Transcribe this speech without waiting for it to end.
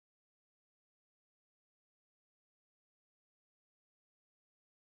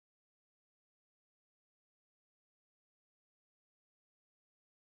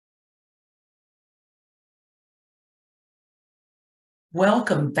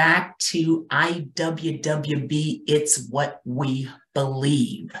Welcome back to IWWB, It's What We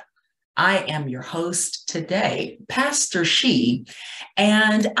Believe. I am your host today, Pastor She,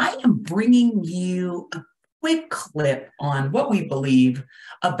 and I am bringing you a quick clip on what we believe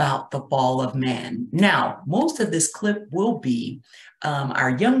about the fall of man. Now, most of this clip will be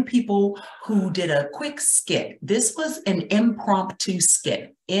our young people who did a quick skit. This was an impromptu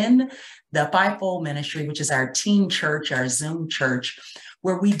skit in the Fivefold Ministry, which is our teen church, our Zoom church,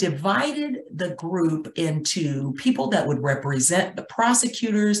 where we divided the group into people that would represent the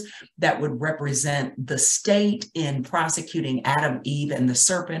prosecutors, that would represent the state in prosecuting Adam, Eve, and the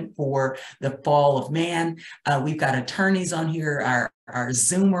serpent for the fall of man. We've got attorneys on here, our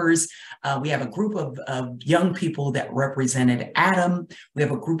Zoomers. We have a group of young people that represented Adam. We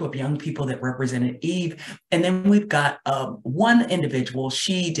have a group of young people that represented Eve. And then we've got one individual.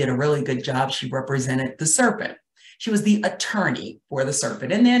 She did a really good job. She represented the serpent. She was the attorney for the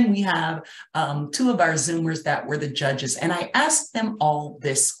serpent. And then we have two of our Zoomers that were the judges. And I asked them all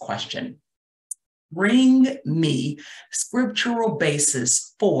this question. Bring me scriptural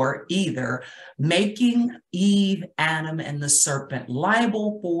basis for either making Eve, Adam, and the serpent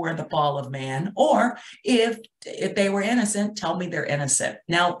liable for the fall of man, or if they were innocent, tell me they're innocent.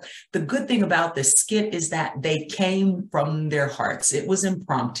 Now, the good thing about this skit is that they came from their hearts. It was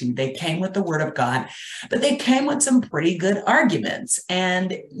impromptu. They came with the word of God, but they came with some pretty good arguments.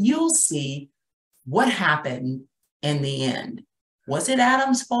 And you'll see what happened in the end. Was it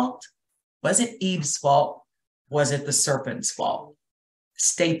Adam's fault? Was it Eve's fault? Was it the serpent's fault?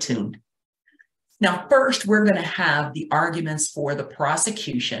 Stay tuned. Now, first, we're going to have the arguments for the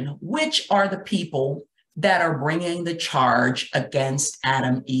prosecution, which are the people that are bringing the charge against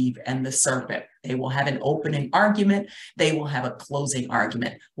Adam, Eve, and the serpent. They will have an opening argument. They will have a closing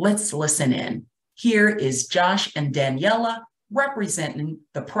argument. Let's listen in. Here is Josh and Daniella representing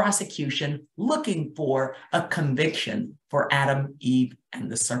the prosecution, looking for a conviction for Adam, Eve,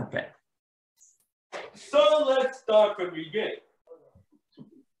 and the serpent. So let's start from the beginning.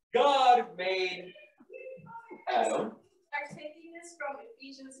 God made Adam. I'm taking this from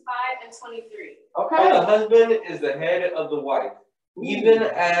Ephesians 5 and 23. Okay. The husband is the head of the wife, even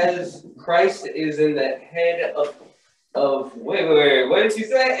as Christ is in the head of wait. What did you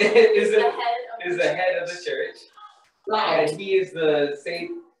say? is the head of the church, and he is the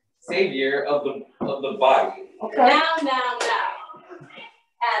savior of the body. Okay. Now.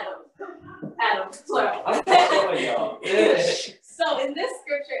 Adam, plural. So in this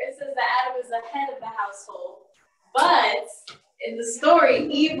scripture, it says that Adam is the head of the household. But in the story,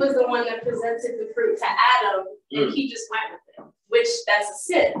 Eve was the one that presented the fruit to Adam, and he just went with it, which that's a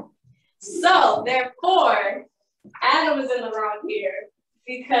sin. So therefore, Adam is in the wrong here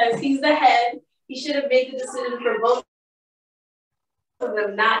because he's the head. He should have made the decision for both of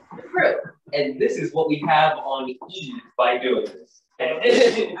them, not the fruit. And this is what we have on Eve by doing this. All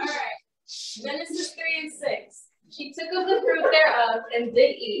right. Genesis 3 and 6. She took of the fruit thereof and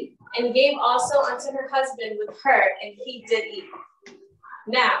did eat, and gave also unto her husband with her, and he did eat.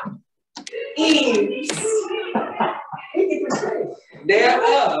 Now, Eve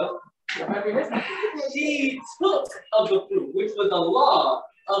thereof, she took of the fruit, which was the law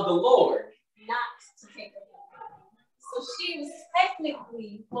of the Lord. Not to take of it. So she was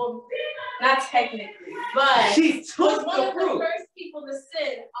technically, well, not technically, but she took was one of fruit. the first people to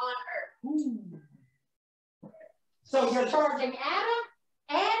sin on earth. So you're charging Adam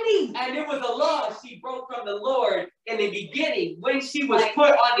and Eve. And it was a law she broke from the Lord in the beginning when she was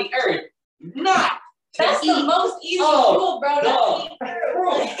put on the earth. Not to That's eat. the most easy rule, bro. Not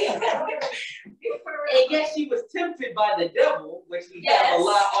to eat And yet she was tempted by the devil, which we have a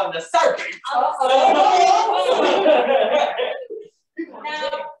lot on the serpent.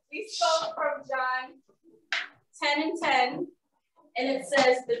 Now, we spoke from John 10 and 10. And it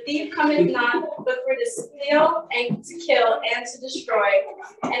says, the thief cometh not, but for to steal and to kill and to destroy.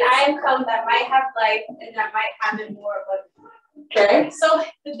 And I am come that might have life and that might have it more abundantly. Okay. So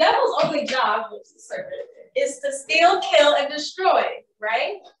the devil's only job, which is the serpent, is to steal, kill, and destroy,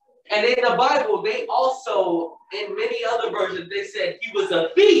 right? And in the Bible, they also, in many other versions, they said he was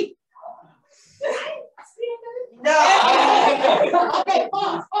a thief. No. Okay,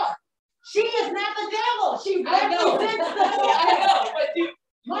 pause. She is not the devil. She represents the devil. I know, but you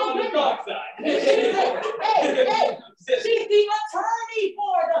on the dark side. Hey, she's the attorney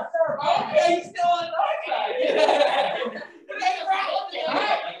for the serpent. Okay, he's still on the dark side.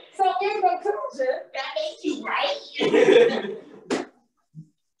 Right. So in conclusion, that makes you right.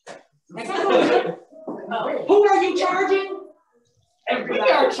 Who are you charging? And we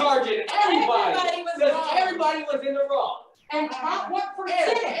are charging everybody. Everybody was in the wrong. And what what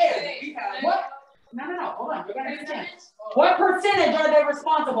percentage? What? No, hold on. We're gonna understand. What percentage are they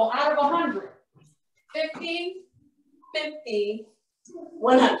responsible out of 100? 50, 50,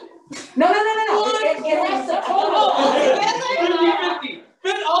 100. No. It has to total. 50.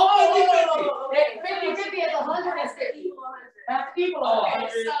 50. Oh, 50 is 100 is 50. That's people. Okay,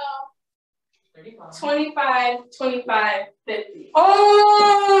 so 25, 25, 50.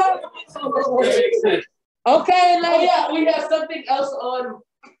 Oh! Okay, ladies. Yeah, we have something else on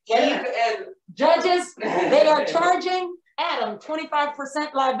Eve and Judges. They are charging Adam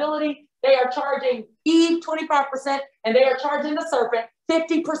 25% liability. They are charging Eve 25%, and they are charging the serpent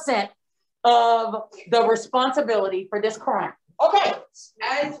 50% of the responsibility for this crime. Okay.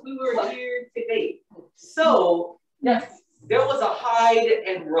 as we were here today, so Yes. there was a hide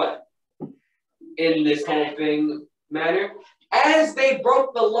and run in this whole thing manner. As they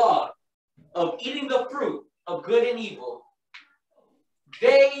broke the law of eating the fruit of good and evil,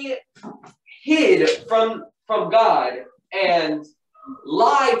 they hid from God and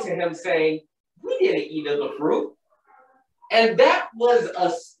lied to him, saying, "We didn't eat of the fruit." And that was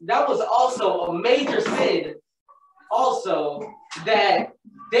also a major sin, also, that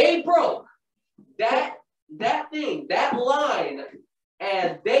they broke that line,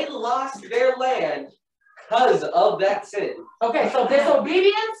 and they lost their land because of that sin. Okay, so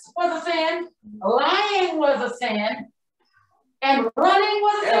disobedience was a sin, lying was a sin, and running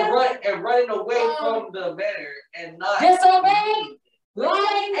was a sin. And running away from the matter and not Disobeying,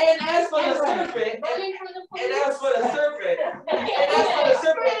 lying, and as for the serpent, in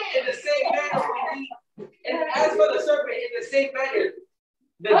the same manner,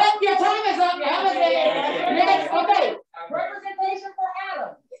 But your time is up. You haven't been. Yes, okay. Representation for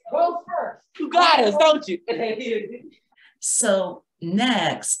Adam. Go first. you got us, don't you? So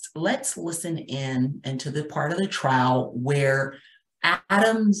next, let's listen into the part of the trial where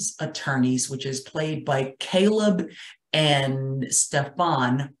Adam's attorneys, which is played by Caleb and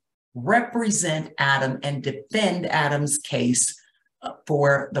Stephon, represent Adam and defend Adam's case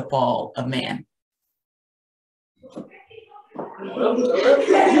for the fall of man. You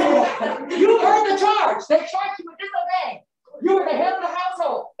heard the charge. They charged you with disobeying. You were the head of the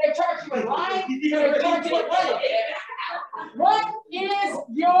household. They charged you with lying. They charged you with running. What is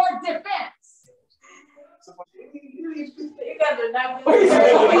your defense?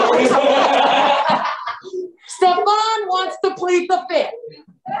 Stephon wants to plead the fifth.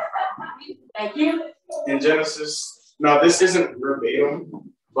 Thank you. In Genesis, now this isn't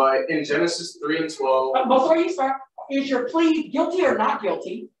verbatim, but in Genesis 3 and 12. Before you start, is your plea guilty or not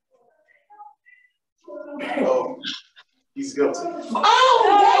guilty? Oh, he's guilty. Oh!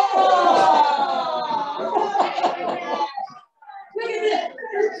 Look at this.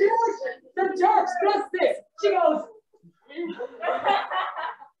 The judge does this. She goes,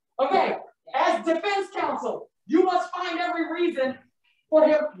 okay, as defense counsel, you must find every reason for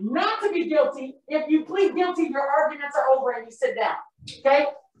him not to be guilty. If you plead guilty, your arguments are over and you sit down. Okay?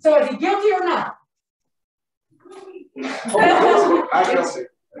 So is he guilty or not? I'm guilty.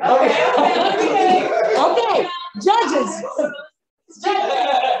 Okay. Judges.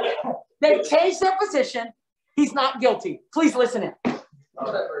 They changed their position. He's not guilty. Please listen in.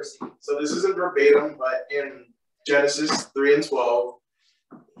 So this isn't verbatim, but in Genesis 3 and 12,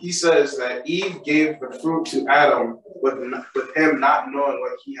 he says that Eve gave the fruit to Adam with him not knowing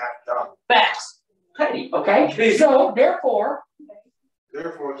what he had done. Facts. Okay. So therefore,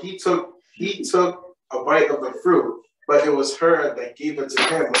 he took a bite of the fruit, but it was her that gave it to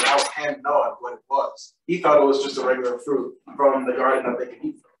him without him knowing what it was. He thought it was just a regular fruit from the garden that they could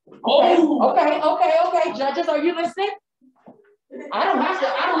eat from. Okay. Judges, are you listening? I don't have to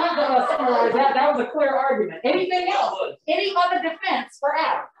summarize that. That was a clear argument. Anything else? Any other defense for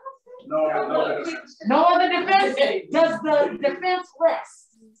Adam? No. No other defense? Does the defense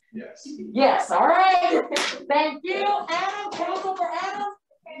rest? Yes. Yes. All right. Thank you, Adam. Counsel for Adam.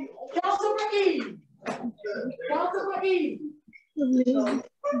 Counsel for Eve. Counsel for Eve.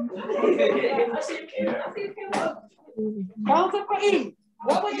 Counsel for Eve.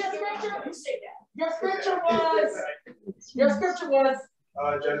 What was your scripture? Your scripture was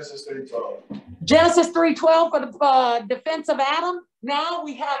Genesis 3:12. Genesis 3:12 for the defense of Adam. Now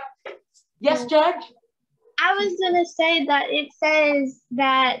we have, yes, Judge? I was going to say that it says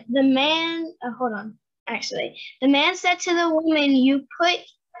that the man, the man said to the woman, "You put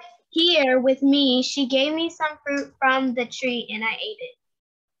here with me. She gave me some fruit from the tree and I ate it."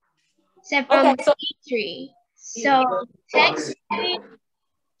 Said from the tree. So technically,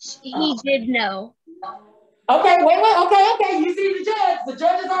 he did know. Okay, wait. Okay. You see the judge. The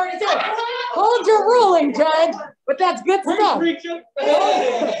judge is already said, hold your ruling, judge. But that's good stuff. Good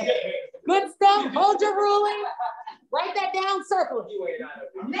stuff. Hold your ruling. Write that down, circle it.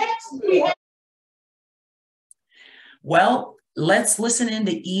 Next, we have. Well, let's listen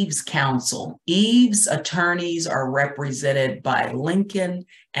into Eve's counsel. Eve's attorneys are represented by Lincoln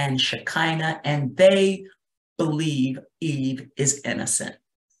and Shekinah, and they believe Eve is innocent.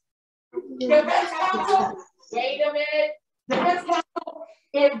 Defense counsel, wait a minute. Defense counsel,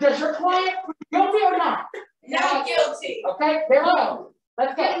 does your client guilty or not? Not guilty. Okay, there we go.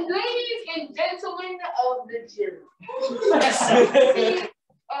 Let's go. And ladies and gentlemen of the jury.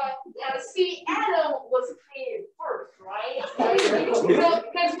 See, Adam was created first, right? Because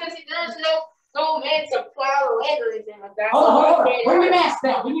there's no man to plow the land or anything like that. Hold on. Bring your mask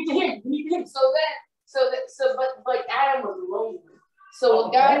down. We need to hear. But Adam was lonely. So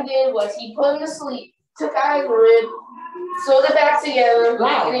what God did was he put him to sleep, took out his rib, sewed it back together,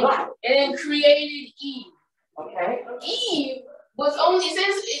 and then created Eve. Okay. Eve was only,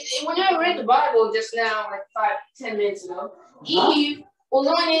 since when I read the Bible just now, like 5-10 minutes ago, Eve was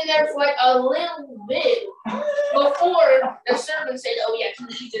only in there for like a little bit before the serpent said, "Oh yeah, can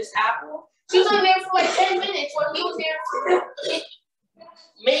you eat this apple?" She was only there for like 10 minutes when he was there for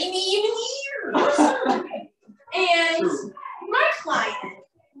maybe even years. And my client,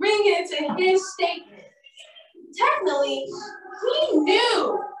 bringing it to his statement, technically, he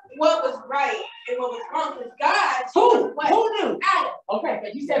knew what was right and what was wrong because God Who knew? Adam. Okay,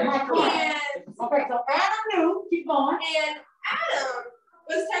 but you said my client. Okay, so Adam knew. Keep going. And Adam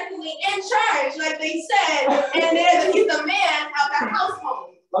was technically in charge, like they said, and then he's the man of the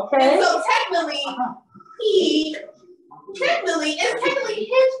household. Okay. And so technically, it's technically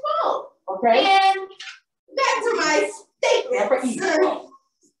his fault. Okay. And back to my statement.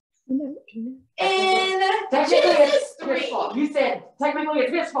 And technically Genesis it's his fault. You said technically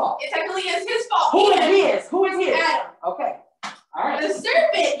it's his fault. It technically is his fault. Who is his? Adam. Okay. All right. The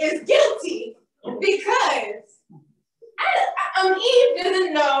serpent is guilty because Eve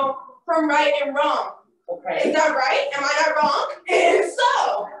doesn't know from right and wrong. Okay. Is that right? Am I not wrong? And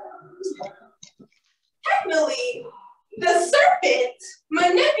so, technically, the serpent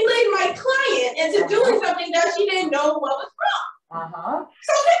manipulated my client into doing something that she didn't know what was wrong.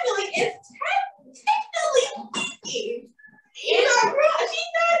 So technically, it's Eve. You're not wrong.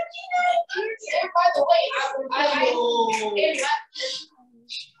 She's not. And by the way,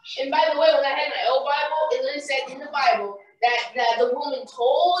 and by the way, when I had my old Bible, it literally said in the Bible that the woman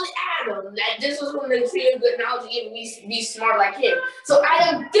told Adam that this was when the tree of good knowledge gave him be smart like him. So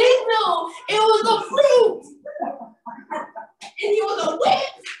Adam didn't know it was the fruit. And he was a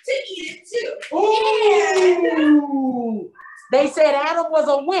witch to eat it too. Ooh. They said Adam was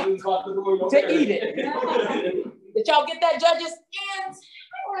a wimp to eat it. Did y'all get that, judges?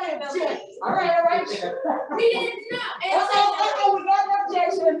 All right. We didn't know. We got an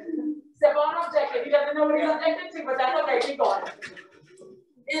objection. Stephon objected. He doesn't know what he's objecting to, but that's okay. Keep going.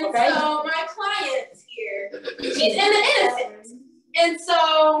 And so my client here, she's innocent. And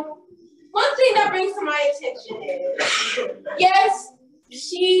so one thing that brings to my attention is, yes,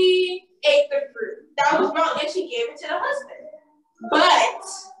 she ate the fruit. That was wrong, and she gave it to the husband. But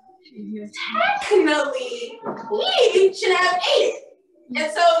technically, Eve should have ate it.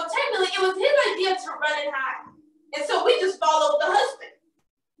 And so technically, it was his idea to run and hide. And so we just followed the husband.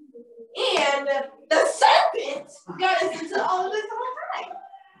 And the serpent got us into all of this whole time.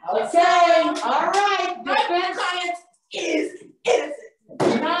 Okay, all right. My client is innocent.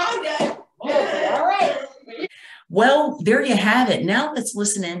 I'm done. All right. Well, there you have it. Now let's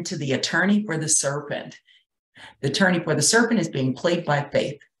listen in to the attorney for the serpent. The attorney for the serpent is being played by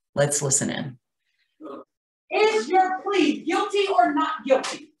Faith. Let's listen in. Is your plea guilty or not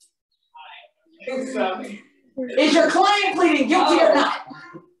guilty? Is your client pleading guilty or not?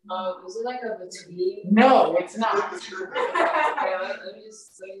 Is it like a between? No, it's not. Let me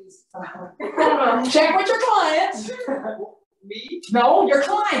just say this. Check with your client. Me? No, your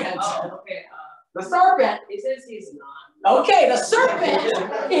client. Oh, okay. The serpent. It says he's not. Okay, the serpent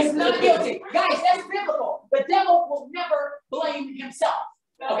is not guilty. Guys, that's biblical. The devil will never blame himself.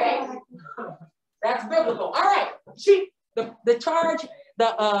 Okay? That's biblical. All right. The charge,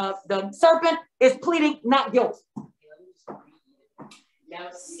 the serpent is pleading not guilty. Now,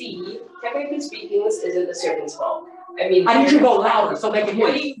 C, technically speaking, this isn't the serpent's fault. I mean, I need you to go louder so they can hear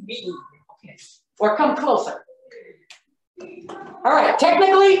what do you. you mean? Okay. Or come closer. All right,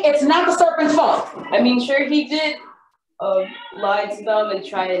 technically, it's not the serpent's fault. I mean, sure, he did lie to them and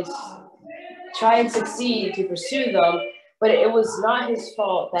try and succeed to pursue them, But it was not his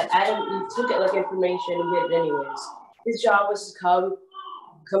fault that Adam and Eve took it like information and did it anyways. His job was to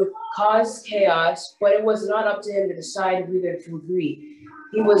cause chaos, but it was not up to him to decide whether to agree.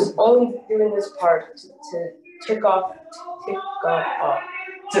 He was only doing this part to tick God off.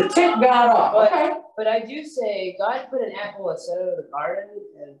 To tick God off. Okay. But I do say God put an apple in the center of the garden,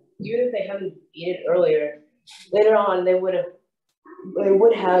 and even if they hadn't eaten it earlier, later on they would have,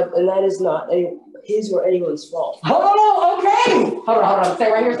 and that is not his or anyone's fault. Oh, okay. Hold on.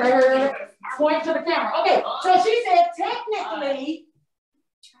 Stay right here. Point to the camera. Okay, so she said technically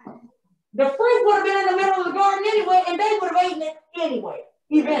the fruit would have been in the middle of the garden anyway, and they would have eaten it anyway,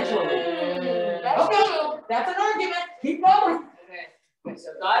 eventually. Okay, that's an argument. Keep going. Okay,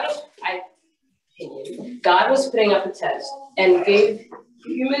 so God was putting up a test and gave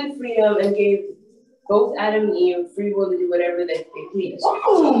human freedom and gave both Adam and Eve free will to do whatever they please.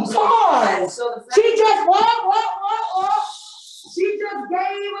 Oh, come on. So She just what? She just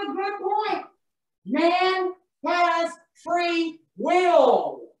gave a good point. Man has free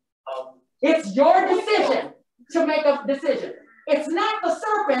will. It's your decision to make a decision. It's not the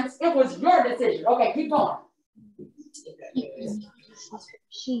serpent's, it was your decision. Okay, keep going.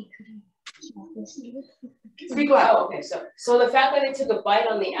 Speak loud. Oh, okay, so the fact that they took a bite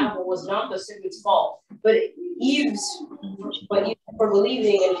on the apple was not the serpent's fault, but Eve's for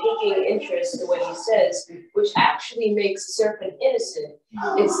believing and taking interest in what he says, which actually makes the serpent innocent.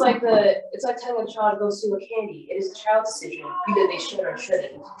 It's like telling a child to go steal a candy. It is a child's decision, either they should or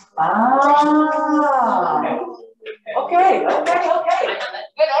shouldn't. Ah. Okay.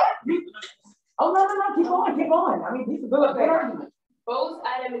 Oh, no, keep going. I mean, these are good arguments. Both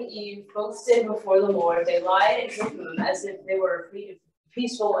Adam and Eve both sinned before the Lord. They lied and tricked him as if they were a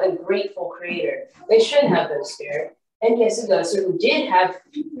peaceful and grateful creator. They shouldn't have been scared. And yes, the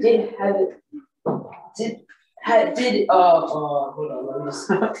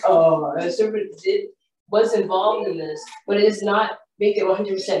serpent was involved in this, but it does not make it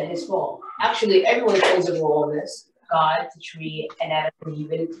 100% his fault. Actually, everyone plays a role in this. God, the tree, and Adam and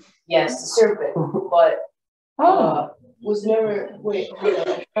Eve, and yes, the serpent, but was never,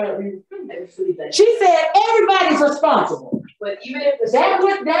 She said everybody's responsible. But even if the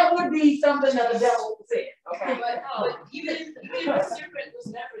that would be something that the devil said. Okay. But even if the serpent was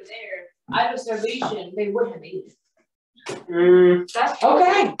never there, out of starvation, they would have eaten.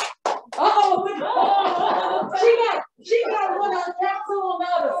 Okay. She got one on capsule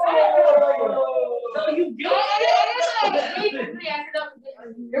now. So you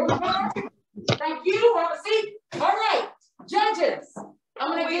Thank you. Have a seat. All right, judges.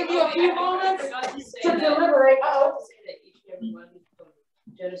 I'm going to give you a few moments to deliberate.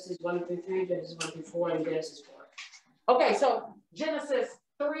 Genesis 1 through 3, Genesis 1 through 4, and Genesis 4. Okay, so Genesis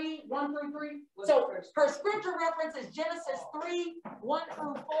 3, 1 through 3. So her scripture reference is Genesis 3, 1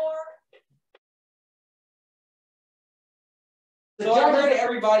 through 4. So I heard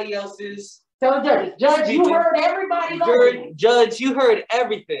everybody else's. So Judge, you heard everybody. Judge, you heard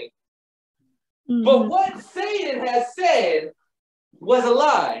everything. But what Satan has said was a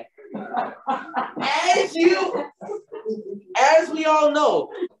lie. As we all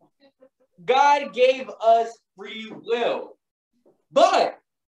know, God gave us free will. But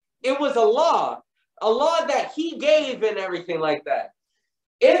it was a law that he gave and everything like that.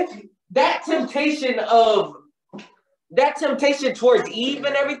 If that temptation towards Eve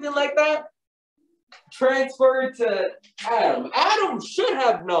and everything like that transferred to Adam. Adam should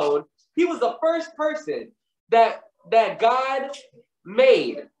have known. He was the first person that God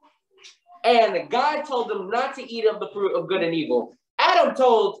made. And God told him not to eat of the fruit of good and evil. Adam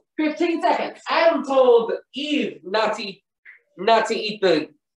told 15 seconds. Adam told Eve not to eat the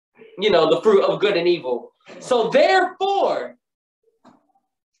fruit of good and evil. So therefore,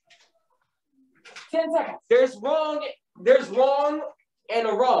 10 seconds. There's wrong and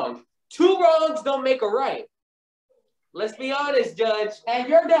a wrong. Two wrongs don't make a right. Let's be honest, Judge. And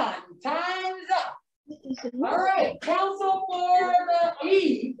you're done. Time's up. All right. Counsel for the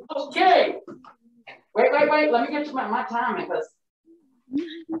Eve. Okay. Wait. Let me get you my timing. All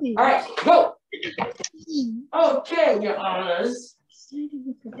right. Go. Okay, your honors.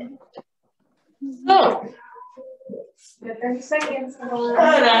 So. 30 seconds. The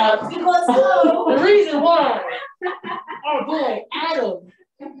reason why our boy Adam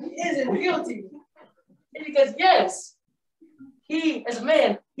isn't guilty is because, yes, he, as a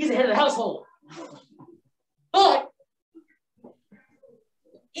man, he's the head of the household. But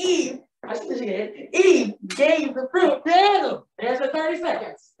Eve gave the fruit to Adam. There's the 30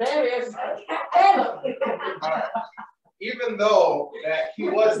 seconds. There is Adam. Even though that he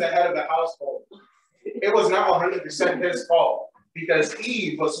was the head of the household, it was not 100% his fault because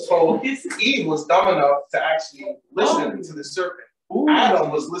Eve was dumb enough to actually listen to the serpent.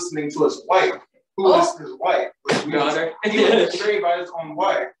 Adam was listening to his wife, who was his wife. He was betrayed by his own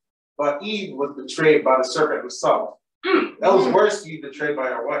wife, but Eve was betrayed by the serpent himself. That was worse to be betrayed by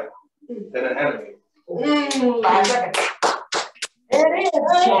your wife than an enemy. 5 seconds. There it is.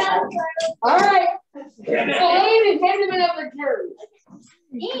 All right. So Eve is testament of the jury.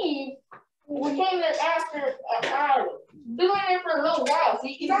 Eve came in after Adam. He went there for a little while.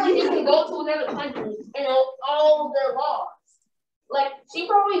 See, it's not like he can go to another country and know all of their laws. Like, she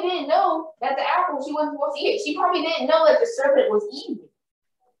probably didn't know that the apple she wasn't supposed to eat. She probably didn't know that the serpent was evil.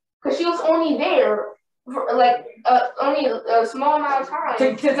 Because she was only there for like only a small amount of time.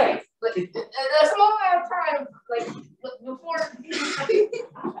 10 seconds. Like, a small amount of time, like before.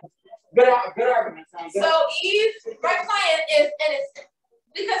 Good argument. So Eve, my client is innocent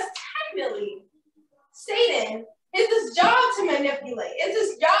because technically, Satan is his job to manipulate. It's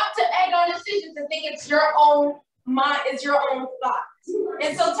his job to egg on decisions and think it's your own mind, it's your own thoughts.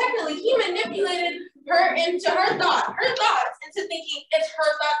 And so technically, he manipulated her into her thoughts into thinking it's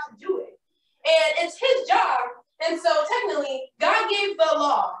her thought to do it. And it's his job. And so technically, God gave the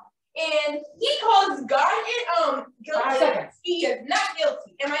law. And he calls God guilty. 5 seconds. He is not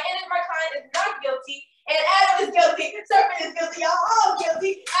guilty. And my client is not guilty. And Adam is guilty. Serpent is guilty. Y'all all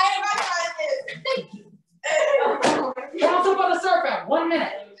guilty. And my client is. Thank you. Counsel for the serpent. 1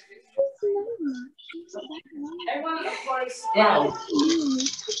 minute. Everyone, of course, Yeah.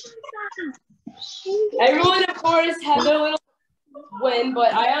 everyone, of course, had their little win,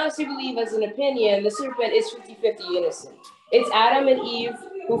 but I honestly believe, as an opinion, the serpent is 50-50 innocent. It's Adam and Eve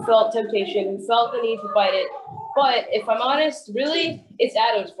who felt temptation, who felt the need to fight it. But if I'm honest, really, it's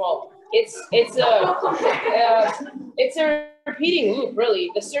Adam's fault. It's a repeating loop, really.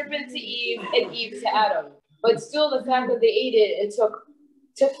 The serpent to Eve and Eve to Adam. But still, the fact that they ate it and took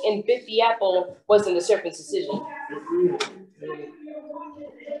and bit the apple wasn't the serpent's decision.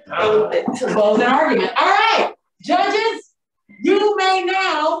 Close an argument. All right, judges, you may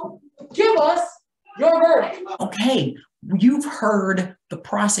now give us your verdict. Okay, you've heard the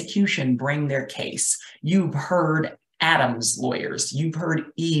prosecution bring their case. You've heard Adam's lawyers. You've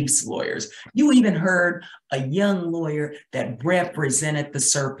heard Eve's lawyers. You even heard a young lawyer that represented the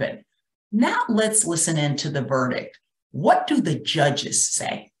serpent. Now let's listen into the verdict. What do the judges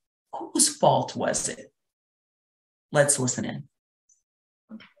say? Whose fault was it? Let's listen in.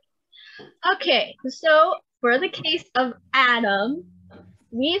 Okay, so for the case of Adam,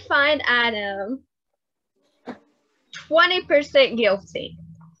 we find Adam 20% guilty.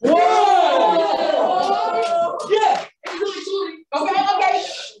 Whoa! Yeah! Okay.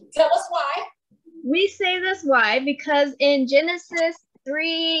 Tell us why. We say this why? Because in Genesis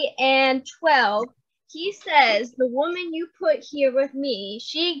 3:12, he says, the woman you put here with me,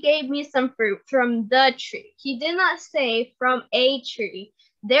 she gave me some fruit from the tree. He did not say from a tree.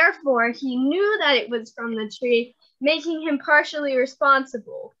 Therefore, he knew that it was from the tree, making him partially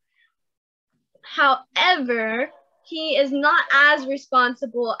responsible. However, he is not as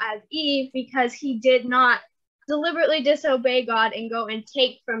responsible as Eve because he did not deliberately disobey God and go and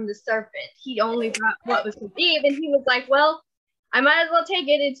take from the serpent. He only brought what was with Eve, and he was like, well, I might as well take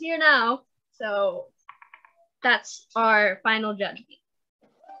it. It's here now. So that's our final judgment.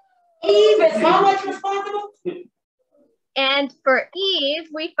 Eve is how much responsible? And for Eve,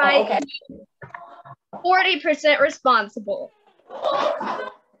 we find 40% responsible.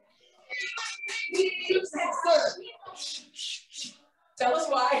 Tell us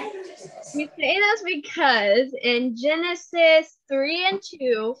why. We say this because in Genesis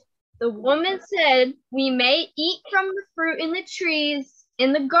 3:2, the woman said, we may eat from the fruit in the trees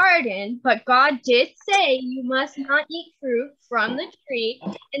in the garden, but God did say you must not eat fruit from the tree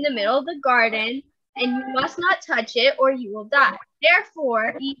in the middle of the garden, and you must not touch it or you will die.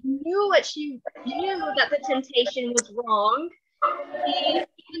 Therefore, Eve knew that the temptation was wrong.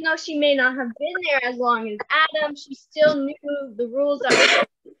 Even though she may not have been there as long as Adam, she still knew the rules that were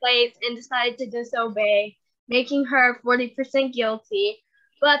in place and decided to disobey, making her 40% guilty.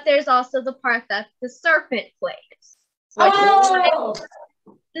 But there's also the part that the serpent plays.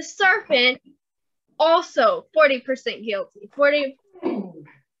 The serpent also 40% guilty. 40%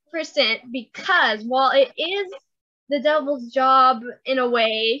 because while it is the devil's job in a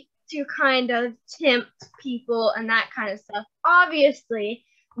way to kind of tempt people and that kind of stuff, obviously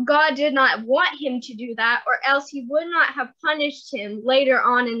God did not want him to do that, or else he would not have punished him later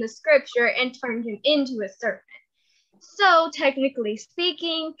on in the scripture and turned him into a serpent. So technically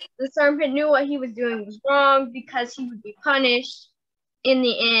speaking, the serpent knew what he was doing was wrong because he would be punished. in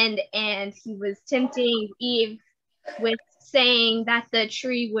the end, and he was tempting Eve with saying that the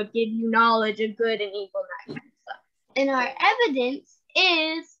tree would give you knowledge of good and evil, that kind of stuff. And our evidence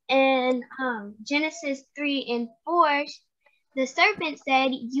is in Genesis 3:4. The serpent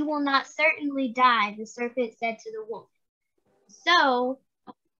said, "You will not certainly die," the serpent said to the woman. So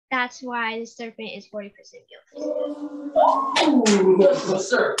that's why the serpent is 40% guilty. Yes,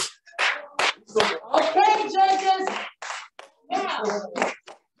 sir. Okay, judges. Now,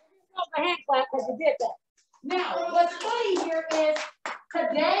 a hand clap because you did that. Now, what's funny here is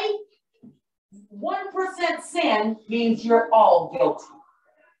today, 1% sin means you're all guilty.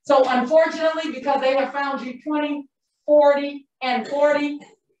 So unfortunately, because they have found you 20, 40, and 40,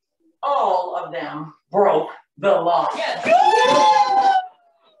 all of them broke the law. Yes.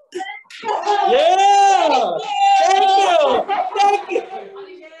 Yeah! Thank you! Thank you!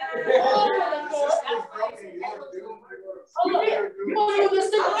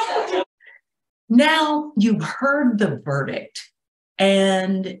 Now you've heard the verdict,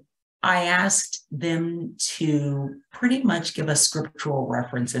 and I asked them to pretty much give us scriptural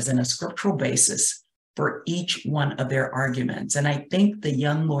references and a scriptural basis for each one of their arguments. And I think the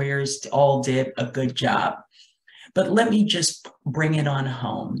young lawyers all did a good job. But let me just bring it on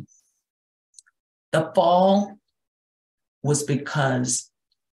home. The fall was because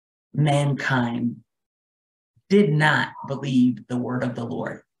mankind did not believe the word of the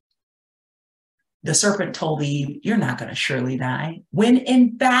Lord. The serpent told Eve, "You're not going to surely die," when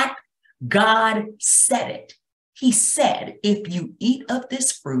in fact, God said it. He said, "If you eat of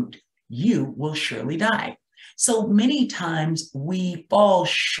this fruit, you will surely die." So many times we fall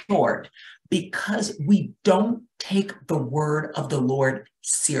short because we don't take the word of the Lord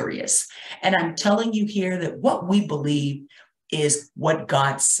serious. And I'm telling you here that what we believe is what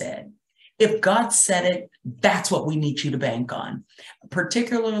God said. If God said it, that's what we need you to bank on.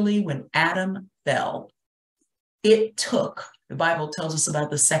 Particularly when Adam fell, it took, the Bible tells us about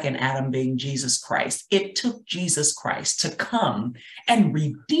the second Adam being Jesus Christ. It took Jesus Christ to come and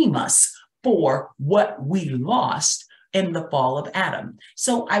redeem us for what we lost in the fall of Adam.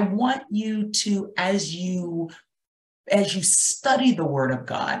 So I want you to, as you study the word of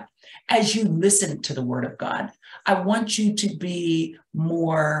God, as you listen to the word of God, I want you to be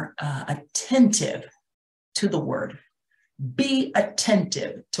more attentive to the word. Be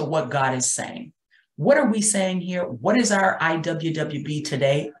attentive to what God is saying. What are we saying here? What is our IWWB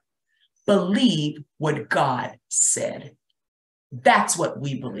today? Believe what God said. That's what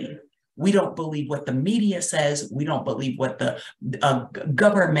we believe. We don't believe what the media says. We don't believe what the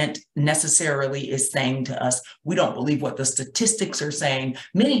government necessarily is saying to us. We don't believe what the statistics are saying.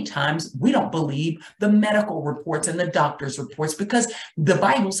 Many times we don't believe the medical reports and the doctor's reports because the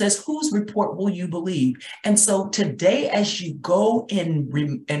Bible says, whose report will you believe? And so today, as you go and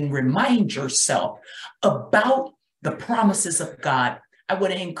remind yourself about the promises of God, I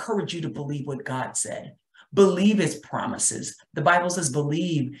want to encourage you to believe what God said. Believe his promises. The Bible says,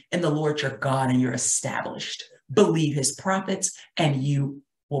 believe in the Lord your God and you're established. Believe his prophets and you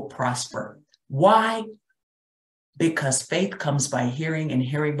will prosper. Why? Because faith comes by hearing and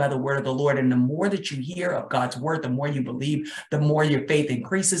hearing by the word of the Lord. And the more that you hear of God's word, the more you believe, the more your faith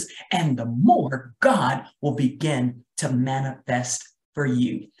increases, and the more God will begin to manifest for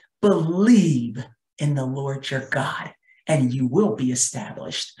you. Believe in the Lord your God and you will be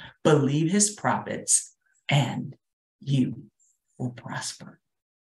established. Believe his prophets and you will prosper.